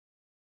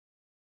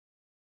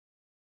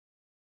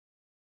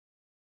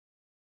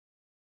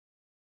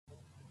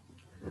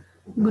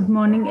Good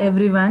morning,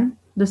 everyone.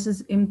 This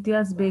is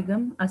Imtiaz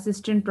Begum,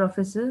 Assistant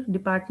Professor,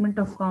 Department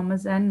of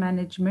Commerce and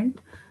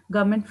Management,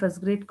 Government First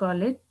Grade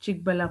College,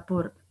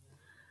 Chikbalapur.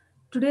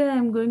 Today, I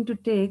am going to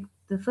take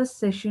the first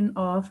session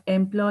of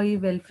Employee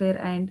Welfare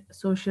and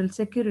Social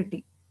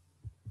Security.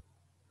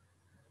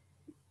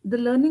 The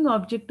learning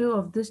objective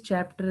of this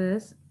chapter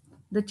is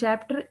the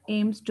chapter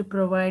aims to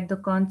provide the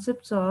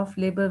concepts of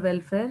labor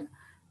welfare,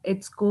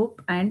 its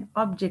scope, and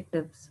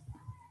objectives.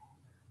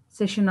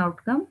 Session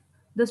outcome: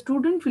 the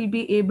student will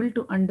be able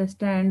to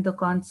understand the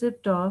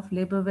concept of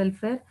labor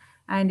welfare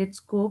and its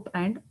scope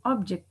and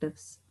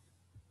objectives.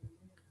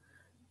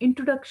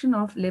 Introduction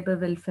of labor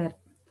welfare.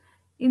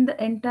 In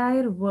the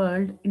entire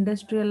world,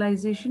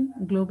 industrialization,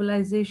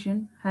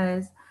 globalization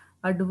has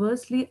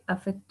adversely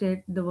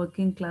affected the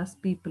working class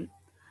people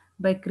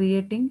by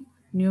creating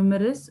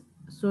numerous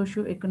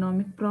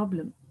socio-economic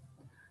problems.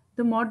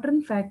 The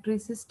modern factory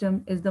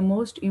system is the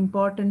most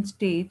important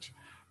stage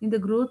in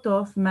the growth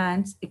of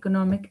man's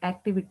economic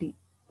activity.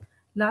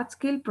 Large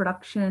scale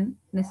production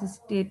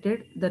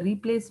necessitated the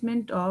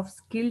replacement of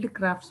skilled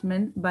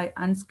craftsmen by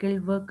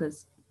unskilled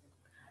workers.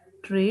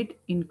 Trade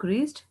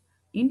increased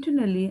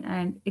internally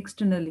and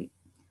externally,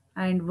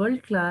 and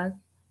world class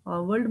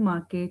or world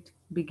market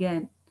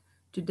began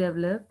to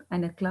develop,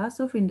 and a class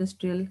of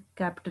industrial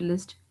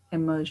capitalists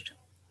emerged.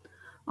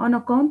 On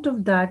account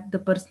of that, the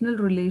personal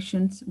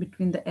relations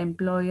between the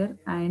employer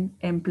and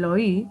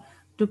employee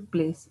took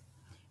place.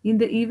 In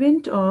the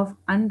event of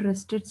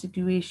unrested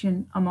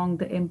situation among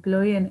the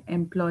employee and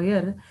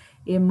employer,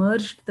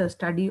 emerged the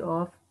study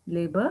of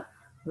labor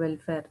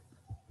welfare.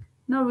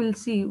 Now we'll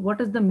see what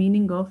is the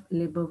meaning of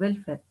labor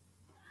welfare.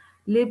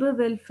 Labor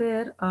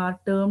welfare are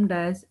termed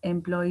as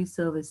employee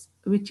service,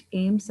 which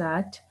aims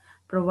at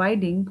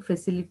providing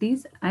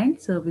facilities and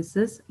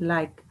services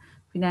like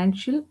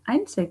financial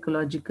and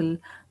psychological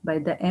by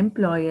the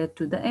employer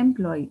to the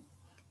employee.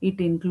 It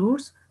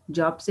includes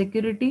job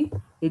security,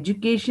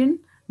 education,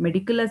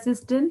 medical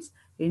assistance,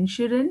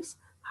 insurance,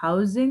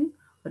 housing,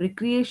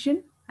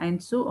 recreation,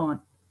 and so on.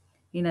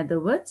 In other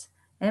words,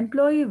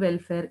 employee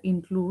welfare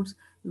includes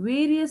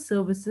various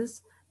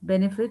services,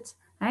 benefits,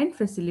 and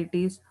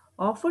facilities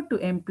offered to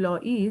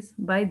employees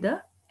by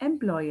the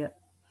employer.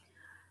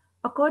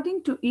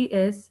 According to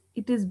ES,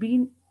 it has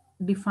been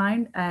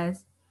defined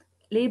as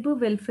labor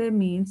welfare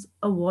means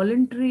a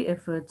voluntary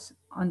efforts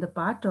on the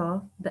part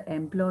of the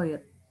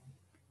employer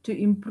to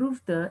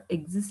improve the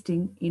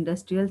existing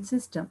industrial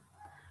system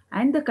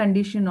and the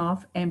condition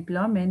of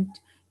employment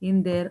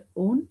in their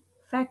own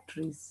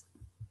factories.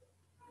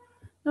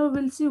 Now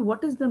we'll see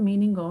what is the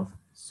meaning of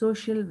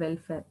social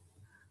welfare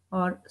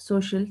or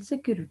social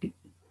security.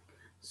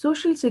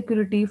 Social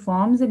security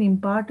forms an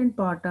important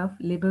part of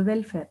labor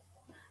welfare,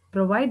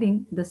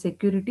 providing the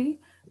security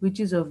which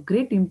is of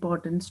great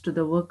importance to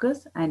the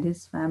workers and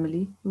his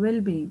family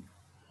well-being.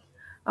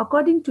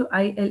 According to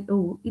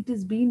ILO, it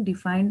is being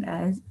defined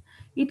as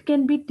it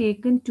can be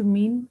taken to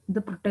mean the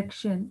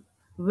protection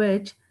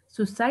which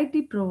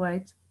society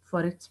provides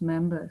for its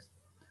members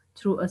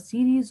through a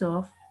series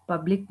of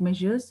public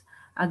measures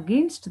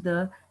against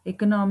the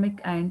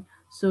economic and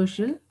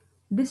social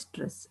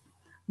distress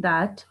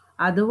that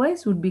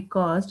otherwise would be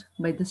caused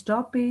by the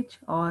stoppage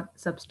or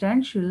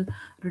substantial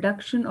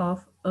reduction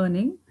of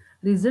earning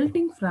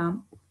resulting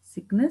from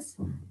sickness,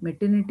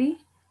 maternity,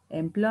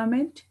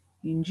 employment,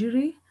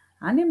 injury,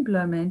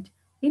 unemployment,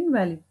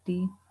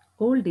 invalidity,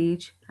 old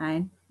age,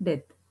 and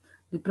death.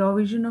 The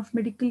provision of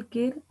medical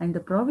care and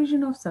the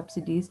provision of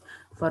subsidies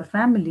for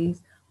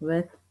families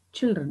with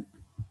children.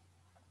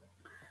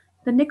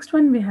 The next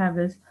one we have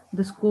is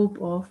the scope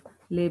of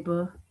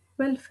labor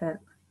welfare.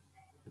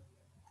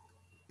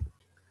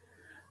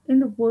 In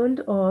the world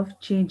of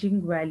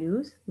changing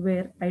values,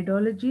 where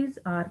ideologies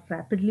are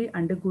rapidly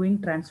undergoing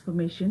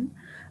transformation,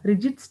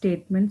 rigid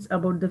statements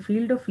about the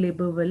field of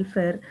labor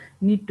welfare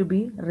need to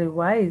be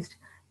revised.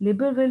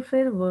 Labor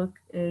welfare work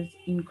is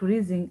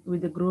increasing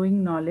with the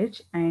growing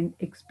knowledge and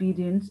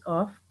experience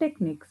of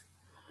techniques.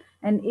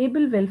 An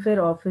able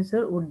welfare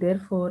officer would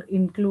therefore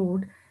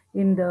include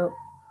in the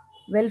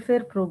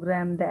welfare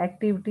program the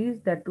activities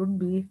that would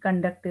be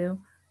conducive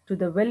to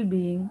the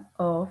well-being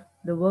of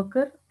the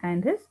worker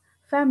and his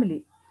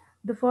family.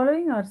 The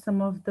following are some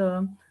of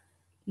the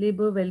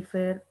labor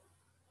welfare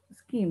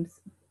schemes.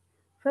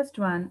 First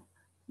one,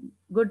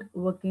 good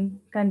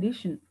working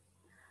condition.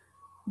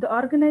 The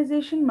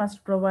organization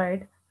must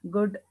provide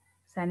good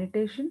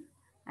sanitation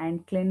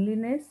and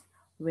cleanliness,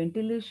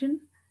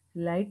 ventilation,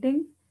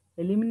 lighting,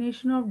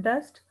 elimination of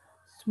dust,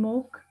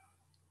 smoke,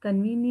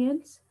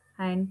 convenience,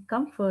 and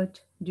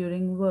comfort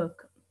during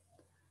work.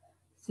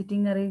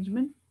 Sitting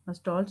arrangement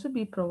must also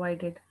be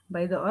provided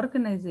by the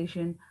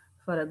organization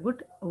for a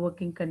good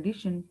working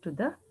condition to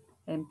the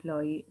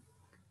employee.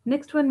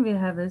 Next one we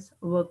have is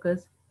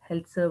workers'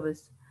 health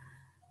service.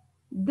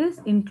 This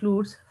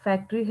includes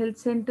factory health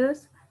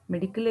centers,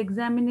 medical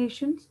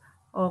examinations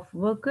of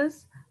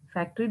workers,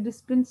 factory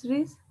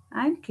dispensaries,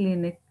 and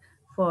clinic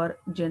for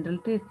general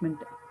treatment,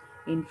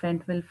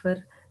 infant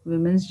welfare,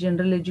 women's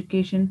general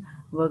education,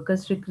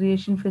 workers'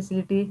 recreation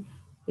facility,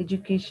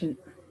 education.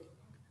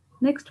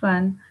 Next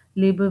one,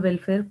 labor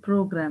welfare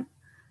program.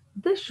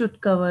 This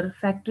should cover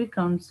factory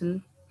council,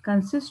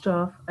 consist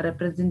of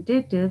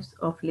representatives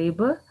of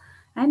labor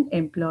and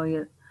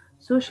employer,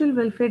 social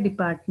welfare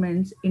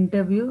departments,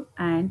 interview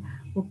and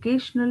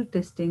vocational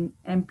testing,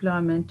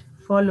 employment,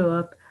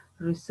 follow-up,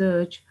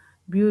 research,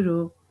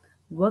 bureau,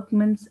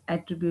 workmen's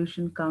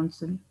attribution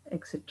council,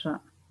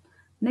 etc.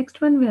 Next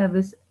one we have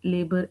is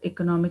Labor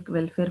Economic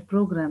Welfare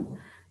Program.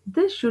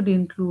 This should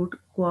include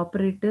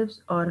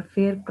cooperatives or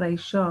fair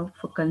price shop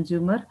for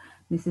consumer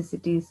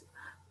necessities,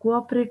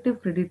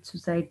 cooperative credit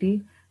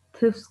society,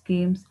 thrift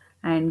schemes,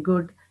 and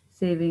good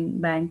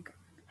saving bank,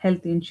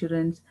 health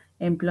insurance,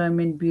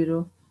 employment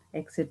bureau,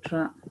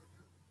 etc.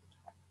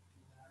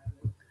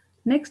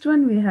 Next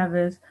one we have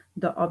is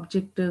the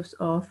objectives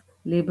of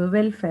labor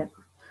welfare.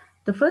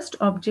 The first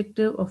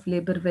objective of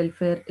labor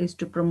welfare is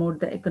to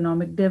promote the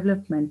economic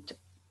development.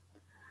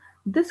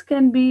 This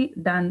can be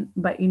done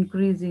by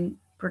increasing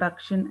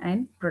production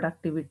and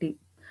productivity.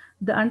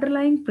 The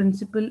underlying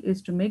principle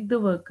is to make the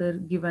worker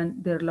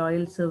given their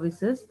loyal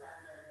services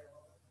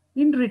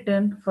in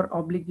return for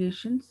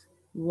obligations,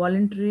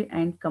 voluntary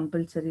and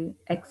compulsory,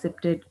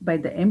 accepted by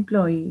the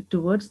employee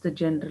towards the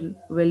general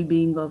well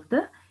being of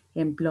the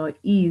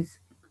employees.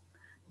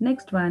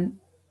 Next one,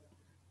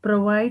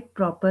 provide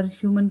proper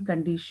human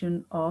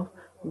condition of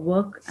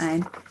work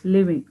and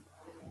living.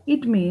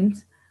 It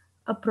means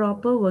a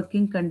proper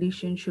working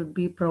condition should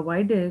be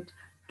provided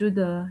to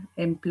the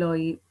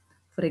employee.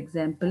 For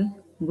example,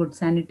 good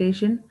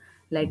sanitation,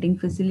 lighting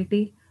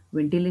facility,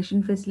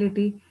 ventilation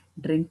facility,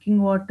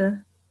 drinking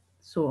water,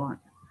 so on.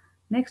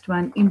 Next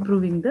one,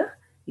 improving the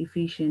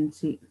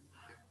efficiency.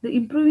 The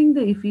improving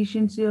the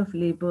efficiency of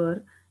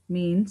labor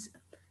means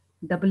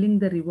doubling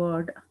the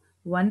reward,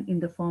 one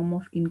in the form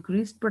of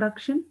increased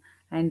production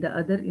and the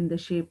other in the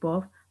shape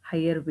of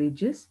higher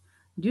wages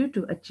due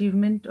to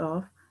achievement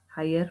of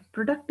higher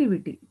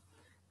productivity.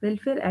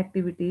 Welfare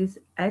activities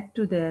add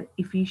to their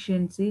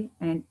efficiency,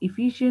 and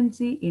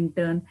efficiency in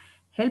turn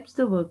helps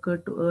the worker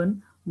to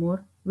earn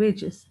more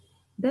wages.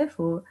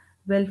 Therefore,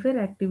 welfare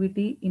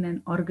activity in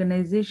an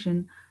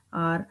organization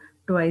are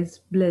twice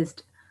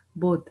blessed.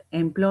 Both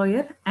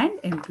employer and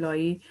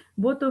employee,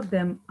 both of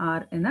them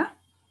are in a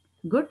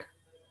good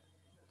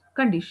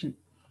condition.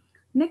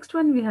 Next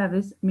one we have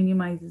is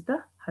minimizes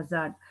the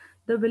hazard.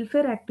 The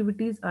welfare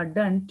activities are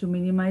done to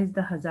minimize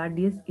the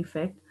hazardous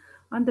effect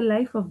on the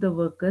life of the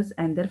workers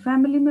and their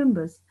family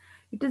members.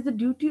 It is the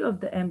duty of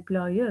the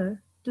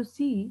employer to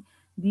see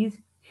these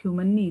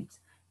human needs.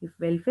 If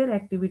welfare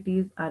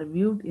activities are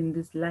viewed in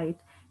this light,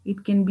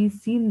 it can be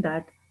seen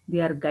that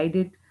they are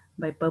guided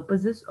by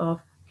purposes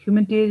of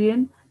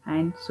humanitarian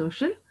and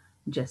social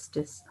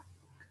justice.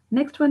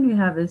 Next one we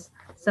have is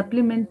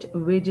supplement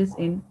wages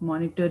in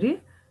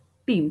monetary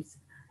teams.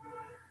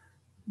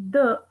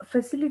 The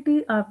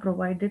facility are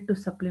provided to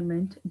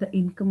supplement the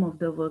income of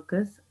the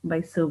workers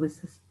by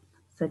services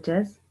such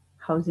as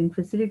housing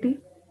facility,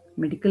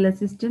 medical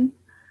assistance,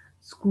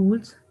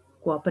 schools,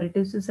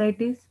 cooperative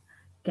societies,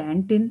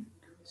 canteen,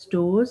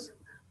 stores,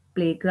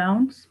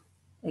 playgrounds,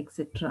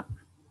 etc.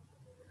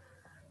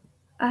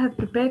 I have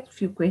prepared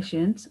few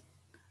questions.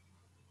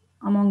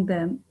 Among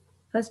them,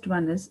 first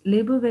one is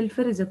labor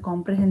welfare is a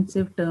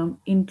comprehensive term,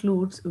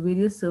 includes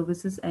various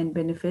services and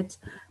benefits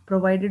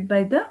provided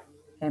by the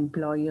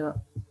employer.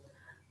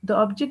 The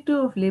objective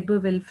of labor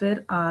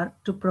welfare are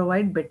to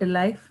provide better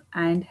life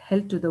and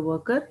health to the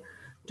worker,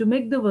 to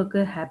make the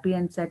worker happy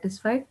and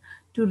satisfied,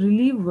 to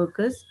relieve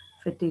workers'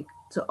 fatigue.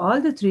 So all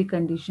the three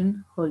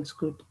condition holds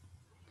good.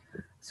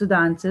 So the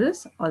answer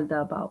is all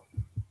the above.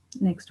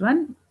 Next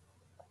one,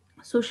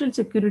 social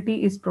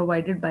security is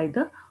provided by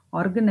the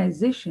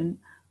organization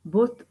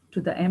both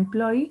to the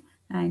employee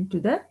and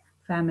to the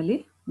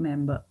family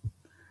member.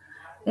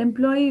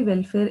 Employee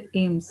welfare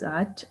aims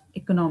at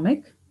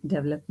economic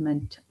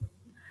development.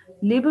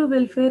 Labor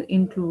welfare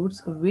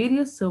includes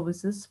various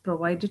services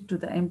provided to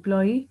the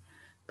employee,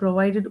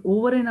 provided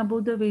over and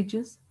above the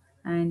wages,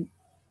 and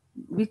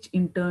which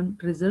in turn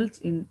results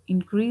in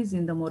increase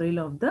in the morale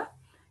of the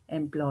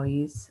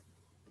employees.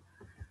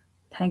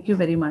 Thank you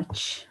very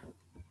much.